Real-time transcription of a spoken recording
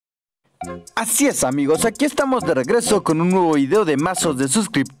Así es, amigos, aquí estamos de regreso con un nuevo video de mazos de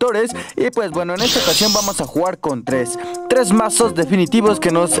suscriptores. Y pues bueno, en esta ocasión vamos a jugar con tres mazos definitivos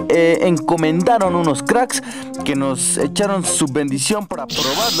que nos encomendaron unos cracks, que nos echaron su bendición para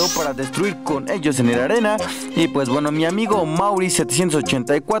probarlo, para destruir con ellos en la arena. Y pues bueno, mi amigo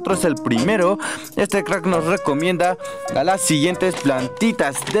Mauri784 es el primero. Este crack nos recomienda a las siguientes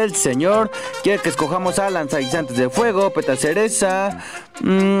plantitas del señor. Quiere que escojamos a lanzaguisantes de fuego, peta cereza,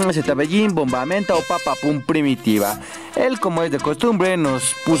 cetabellín, bomba menta o papa pum primitiva. Él, como es de costumbre,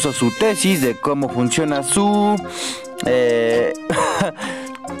 nos puso su tesis de cómo funciona su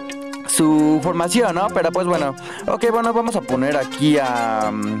su formación, ¿no? Pero pues bueno, ok, bueno, vamos a poner aquí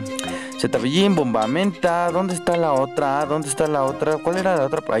a cetabellín, bomba menta. ¿Dónde está la otra? ¿Dónde está la otra? ¿Cuál era la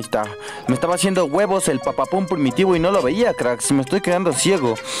otra? Ahí está. Me estaba haciendo huevos el papapum primitivo y no lo veía, cracks. Me estoy quedando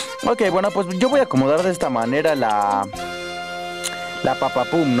ciego. Ok, bueno, pues yo voy a acomodar de esta manera la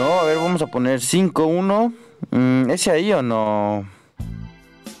papapum, ¿no? A ver, vamos a poner 5, 1. ¿Ese ahí o no?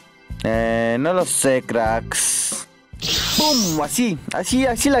 No lo sé, cracks. ¡Pum! Así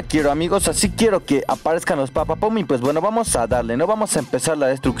la quiero, amigos. Así quiero que aparezcan los papapum. Y pues bueno, vamos a darle, ¿no? Vamos a empezar la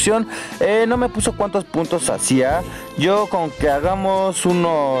destrucción. No me puso cuántos puntos hacía. Yo con que hagamos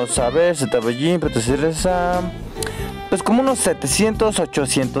unos, a ver, cetabellín, cereza, pues como unos 700,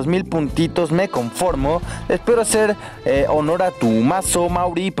 800 mil puntitos me conformo. Espero hacer honor a tu mazo,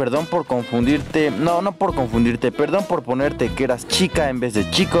 Mauri. Perdón por confundirte. No por confundirte. Perdón por ponerte que eras chica en vez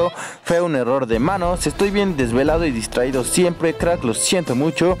de chico. Fue un error de manos. Estoy bien desvelado y distraído siempre, crack. Lo siento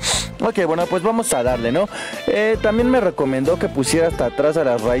mucho. Ok, bueno, pues vamos a darle, ¿no? También me recomendó que pusiera hasta atrás a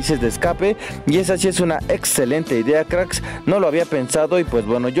las raíces de escape. Y esa sí es una excelente idea, cracks. No lo había pensado y pues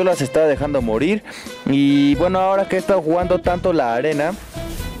bueno, yo las estaba dejando morir. Y bueno, ahora que he estado jugando tanto la arena,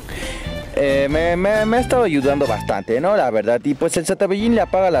 me ha estado ayudando bastante, ¿no? La verdad. Y pues el cetabellín le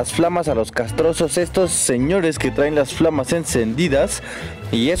apaga las flamas a los castrosos, estos señores que traen las flamas encendidas.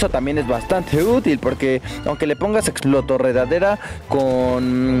 Y eso también es bastante útil porque aunque le pongas explotorredadera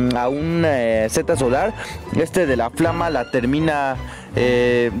con a un Z solar, este de la flama la termina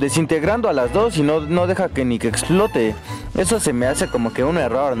desintegrando a las dos y no deja que ni que explote. Eso se me hace como que un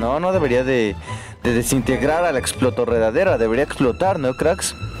error, ¿no? No debería de desintegrar a la explotorredadera, debería explotar, ¿no,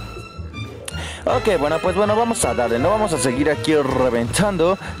 cracks? Ok, bueno, pues bueno, vamos a darle, ¿no? Vamos a seguir aquí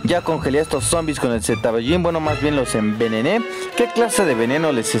reventando. Ya congelé a estos zombies con el cetabellín. Bueno, más bien los envenené. ¿Qué clase de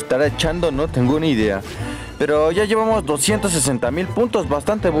veneno les estará echando? No tengo ni idea. Pero ya llevamos 260 mil puntos,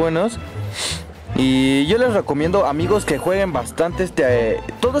 bastante buenos. Y yo les recomiendo, amigos, que jueguen bastante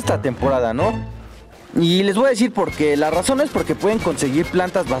toda esta temporada, ¿no? Y les voy a decir por qué. La razón es porque pueden conseguir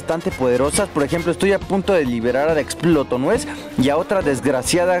plantas bastante poderosas. Por ejemplo, estoy a punto de liberar a la explotonuez y a otra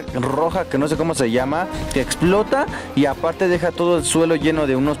desgraciada roja que no sé cómo se llama, que explota y aparte deja todo el suelo lleno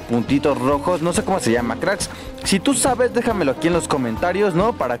de unos puntitos rojos. No sé cómo se llama, cracks. Si tú sabes, déjamelo aquí en los comentarios,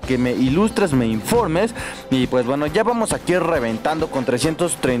 ¿no? Para que me ilustres, me informes. Y pues bueno, ya vamos aquí reventando con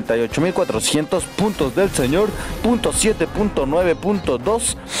 338.400 puntos del señor. Punto 7, punto 9, punto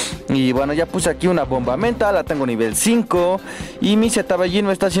 2. Y bueno, ya puse aquí una bomba menta, la tengo nivel 5. Y mi cetabellín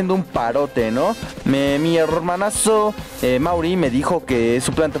me está haciendo un parote, ¿no? Mi hermanazo Mauri me dijo que es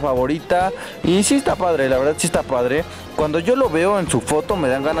su planta favorita. Y sí está padre, la verdad sí está padre. Cuando yo lo veo en su foto me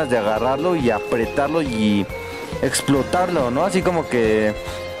dan ganas de agarrarlo y apretarlo y explotarlo, ¿no? Así como que,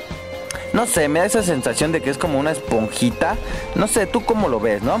 no sé, me da esa sensación de que es como una esponjita. No sé, ¿tú cómo lo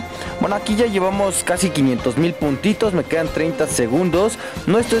ves, no? Bueno, aquí ya llevamos casi 500 mil puntitos. Me quedan 30 segundos.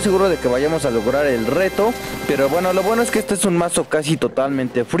 No estoy seguro de que vayamos a lograr el reto. Pero bueno, lo bueno es que este es un mazo casi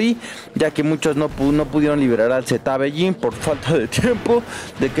totalmente free, ya que muchos no pudieron liberar al cetabellín por falta de tiempo.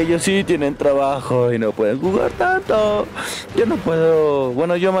 De que ellos sí tienen trabajo y no pueden jugar tanto. Yo no puedo.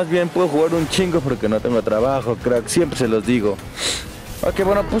 Bueno, yo más bien puedo jugar un chingo porque no tengo trabajo, crack. Siempre se los digo. Ok,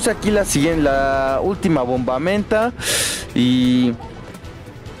 bueno, puse aquí la última bomba menta. Y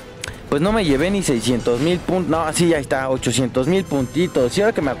pues no me llevé ni 600 mil puntos. No, sí, ahí está, 800 mil puntitos. Y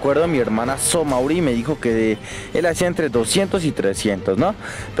ahora que me acuerdo, mi hermana Mauri me dijo que él hacía entre 200 y 300, ¿no?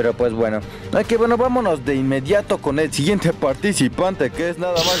 Pero pues bueno. Ok, bueno, vámonos de inmediato con el siguiente participante, que es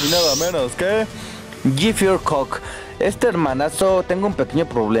nada más y nada menos que Give Your Cock. Este hermanazo, tengo un pequeño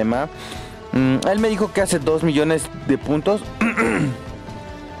problema. Él me dijo que hace 2 millones de puntos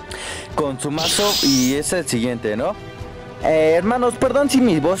con su mazo y es el siguiente, ¿no? Hermanos, perdón si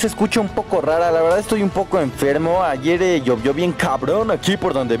mi voz se escucha un poco rara. La verdad estoy un poco enfermo. Ayer llovió bien cabrón aquí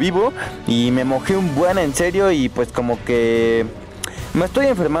por donde vivo y me mojé un buen, en serio. Y pues como que me estoy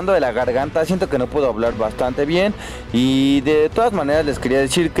enfermando de la garganta. Siento que no puedo hablar bastante bien. Y de todas maneras les quería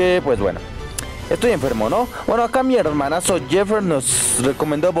decir que, pues bueno, estoy enfermo, ¿no? Bueno, acá mi hermanazo Jeffer nos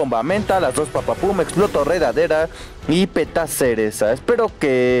recomendó bomba menta, las dos papapum, exploto redadera y peta cereza. Espero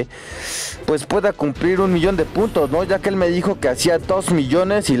que pues pueda cumplir 1.000.000 de puntos, ¿no? Ya que él me dijo que hacía 2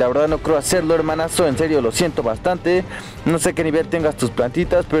 millones y la verdad no creo hacerlo, hermanazo. En serio, lo siento bastante. No sé qué nivel tengas tus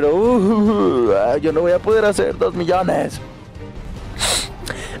plantitas, pero yo no voy a poder hacer 2 millones.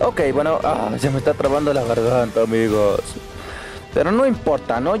 Ok, bueno, se me está trabando la garganta, amigos. Pero no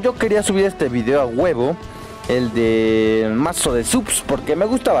importa, ¿no? Yo quería subir este video a huevo, el de mazo de subs, porque me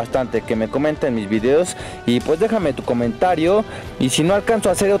gusta bastante que me comenten mis videos. Y pues déjame tu comentario. Y si no alcanzo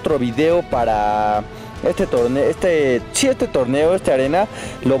a hacer otro video para este torneo, esta arena,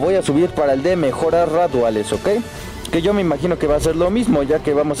 lo voy a subir para el de mejoras raduales, ¿ok? Que yo me imagino que va a ser lo mismo, ya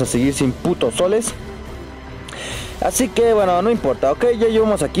que vamos a seguir sin putos soles. Así que bueno, no importa, ok, ya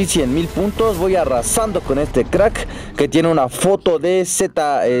llevamos aquí 100.000 puntos. Voy arrasando con este crack que tiene una foto de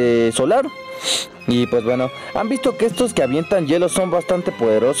Z solar. Y pues bueno, han visto que estos que avientan hielo son bastante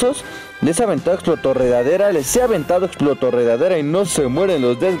poderosos. Les he aventado explotorredadera, y no se mueren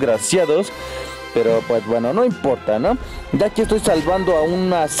los desgraciados. Pero pues bueno, no importa, ¿no? Ya aquí estoy salvando a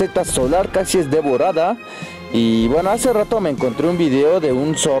una Z solar, casi es devorada. Y bueno, hace rato me encontré un video de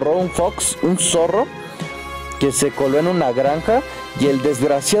un zorro, un zorro que se coló en una granja y el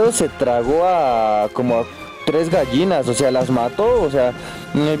desgraciado se tragó a como 3 gallinas, o sea, las mató. O sea,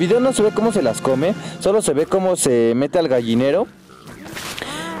 en el video no se ve cómo se las come, solo se ve cómo se mete al gallinero.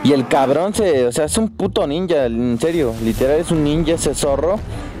 Y el cabrón o sea, es un puto ninja, en serio, literal es un ninja ese zorro.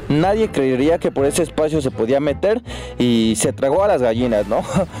 Nadie creería que por ese espacio se podía meter y se tragó a las gallinas, ¿no?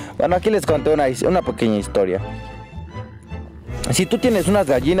 Bueno, aquí les conté una pequeña historia. Si tú tienes unas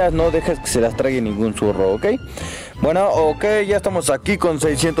gallinas, no dejes que se las trague ningún zurro, ¿ok? Bueno, ok, ya estamos aquí con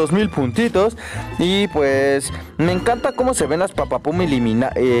 600.000 puntitos. Y pues me encanta cómo se ven las papapum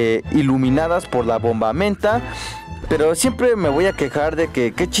iluminadas por la bomba menta. Pero siempre me voy a quejar de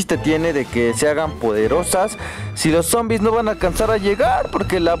que qué chiste tiene de que se hagan poderosas si los zombies no van a alcanzar a llegar,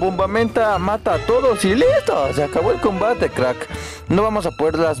 porque la bomba menta mata a todos y listo, se acabó el combate, crack. No vamos a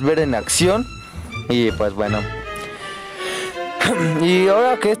poderlas ver en acción. Y pues bueno. Y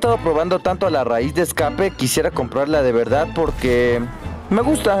ahora que he estado probando tanto la raíz de escape, quisiera comprarla de verdad porque me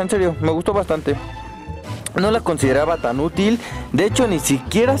gusta, en serio, me gustó bastante. No la consideraba tan útil, de hecho ni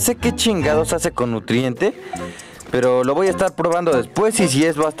siquiera sé qué chingados hace con nutriente, pero lo voy a estar probando después y si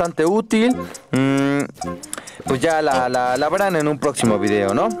es bastante útil, pues ya la verán en un próximo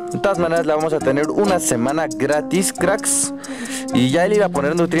video, ¿no? De todas maneras la vamos a tener una semana gratis, cracks. Y ya le iba a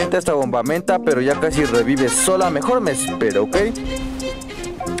poner nutriente a esta bomba menta, pero ya casi revive sola. Mejor me espero, ¿ok?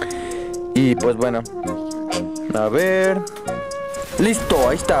 Y pues bueno, a ver. Listo,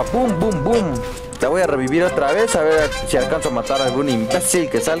 ahí está, boom, boom, boom. La voy a revivir otra vez, a ver si alcanzo a matar a algún imbécil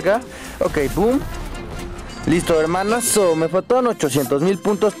que salga. Ok, boom. Listo, hermanazo, me faltaron 800.000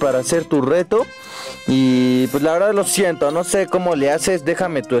 puntos para hacer tu reto. Y pues la verdad lo siento, no sé cómo le haces.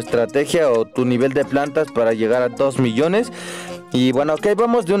 Déjame tu estrategia o tu nivel de plantas para llegar a 2 millones. Y bueno, ok,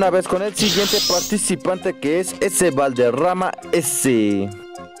 vamos de una vez con el siguiente participante, que es ese Valderrama S.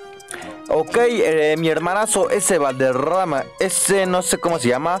 Ok, mi hermanazo ese Valderrama S, no sé cómo se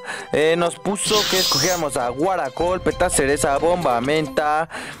llama, nos puso que escogiéramos a guaracol, peta cereza, bomba menta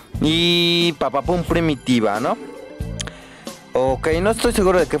y papapum primitiva, ¿no? Ok, no estoy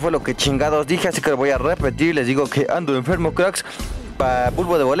seguro de qué fue lo que chingados dije, así que lo voy a repetir. Les digo que ando enfermo, cracks.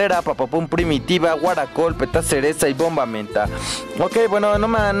 Bulbo de bolera, papapum primitiva, guaracol, peta cereza y bomba menta. Ok, bueno,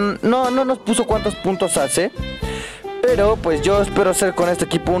 no nos puso cuántos puntos hace, pero pues yo espero hacer con este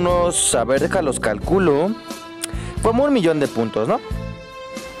equipo unos, a ver, déjalos calculo, como 1.000.000 de puntos, ¿no?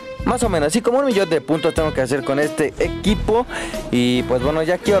 Más o menos, así como 1.000.000 de puntos tengo que hacer con este equipo. Y pues bueno,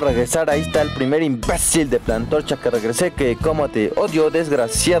 ya quiero regresar. Ahí está el primer imbécil de Plantorcha que regresé, que como te odio,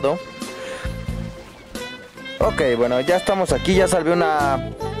 desgraciado. Ok, bueno, ya estamos aquí, ya salvé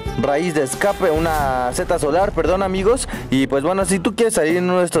una raíz de escape, una Z solar, perdón amigos. Y pues bueno, si tú quieres salir en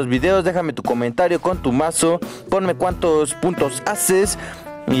uno de estos videos, déjame tu comentario con tu mazo, ponme cuántos puntos haces.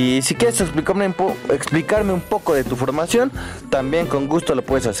 Y si quieres explicarme un poco de tu formación, también con gusto lo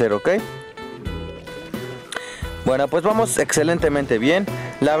puedes hacer, ¿ok? Bueno, pues vamos excelentemente bien.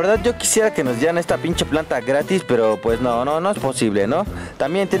 La verdad yo quisiera que nos dieran esta pinche planta gratis, pero pues no es posible, ¿no?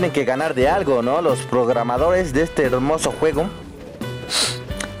 También tienen que ganar de algo, ¿no? Los programadores de este hermoso juego,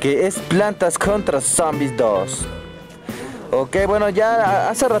 que es Plantas contra Zombies 2. Ok, bueno, ya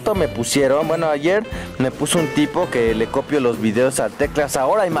hace rato me pusieron, bueno, ayer me puso un tipo que le copio los videos a Teclas.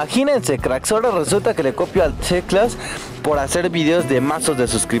 Ahora imagínense, cracks, ahora resulta que le copio al Teclas por hacer videos de mazos de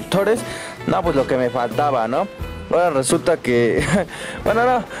suscriptores. No, pues lo que me faltaba, ¿no? Ahora resulta que...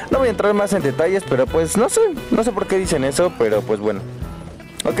 bueno, no voy a entrar más en detalles, pero pues no sé por qué dicen eso, pero pues bueno.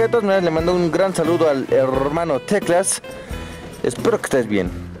 Ok, de todas maneras le mando un gran saludo al hermano Teclas. Espero que estés bien.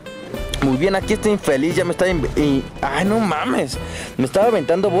 Muy bien, aquí estoy infeliz, ya me está... ¡Ay, no mames! Me estaba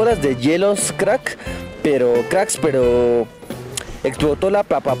aventando bolas de hielos, cracks, pero... explotó la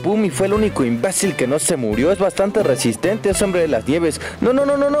papapum y fue el único imbécil que no se murió. Es bastante resistente, es hombre de las nieves. No.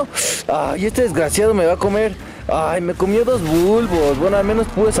 Ay, este desgraciado me va a comer. Ay, me comió 2 bulbos. Bueno, al menos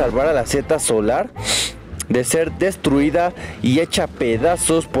pude salvar a la Z solar de ser destruida y hecha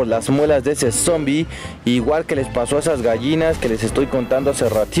pedazos por las muelas de ese zombie. Igual que les pasó a esas gallinas que les estoy contando hace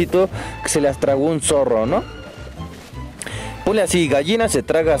ratito, que se las tragó un zorro, ¿no? Ponle así, gallina se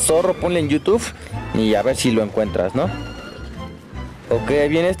traga zorro, ponle en YouTube y a ver si lo encuentras, ¿no? Ok,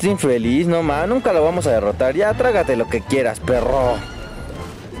 viene este infeliz, no más, nunca lo vamos a derrotar. Ya trágate lo que quieras, perro.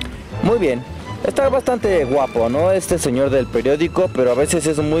 Muy bien, está bastante guapo, ¿no? Este señor del periódico, pero a veces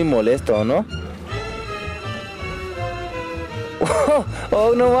es muy molesto, ¿no?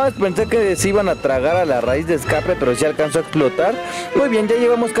 Oh, no más, pensé que se iban a tragar a la raíz de escape, pero sí alcanzó a explotar. Muy bien, ya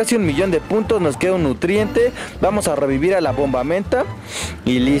llevamos casi 1.000.000 de puntos, nos queda un nutriente. Vamos a revivir a la bomba menta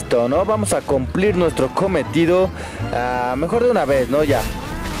y listo, ¿no? Vamos a cumplir nuestro cometido, mejor de una vez, ¿no? Ya.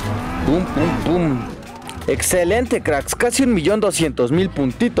 Pum. Excelente, cracks, casi 1.200.000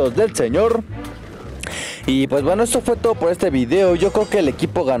 puntitos del señor. Y pues bueno, esto fue todo por este video. Yo creo que el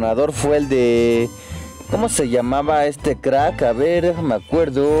equipo ganador fue el de... ¿cómo se llamaba este crack? A ver, me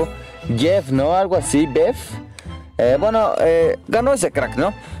acuerdo. Jeff, ¿no? Algo así, Bev. Ganó ese crack,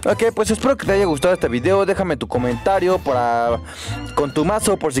 ¿no? Ok, pues espero que te haya gustado este video. Déjame tu comentario con tu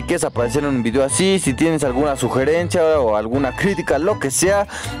mazo por si quieres aparecer en un video así. Si tienes alguna sugerencia o alguna crítica, lo que sea,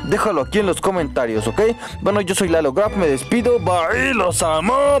 déjalo aquí en los comentarios, ¿ok? Bueno, yo soy Lalo Graf, me despido. Bye, los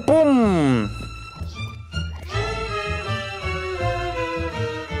amo. ¡Pum!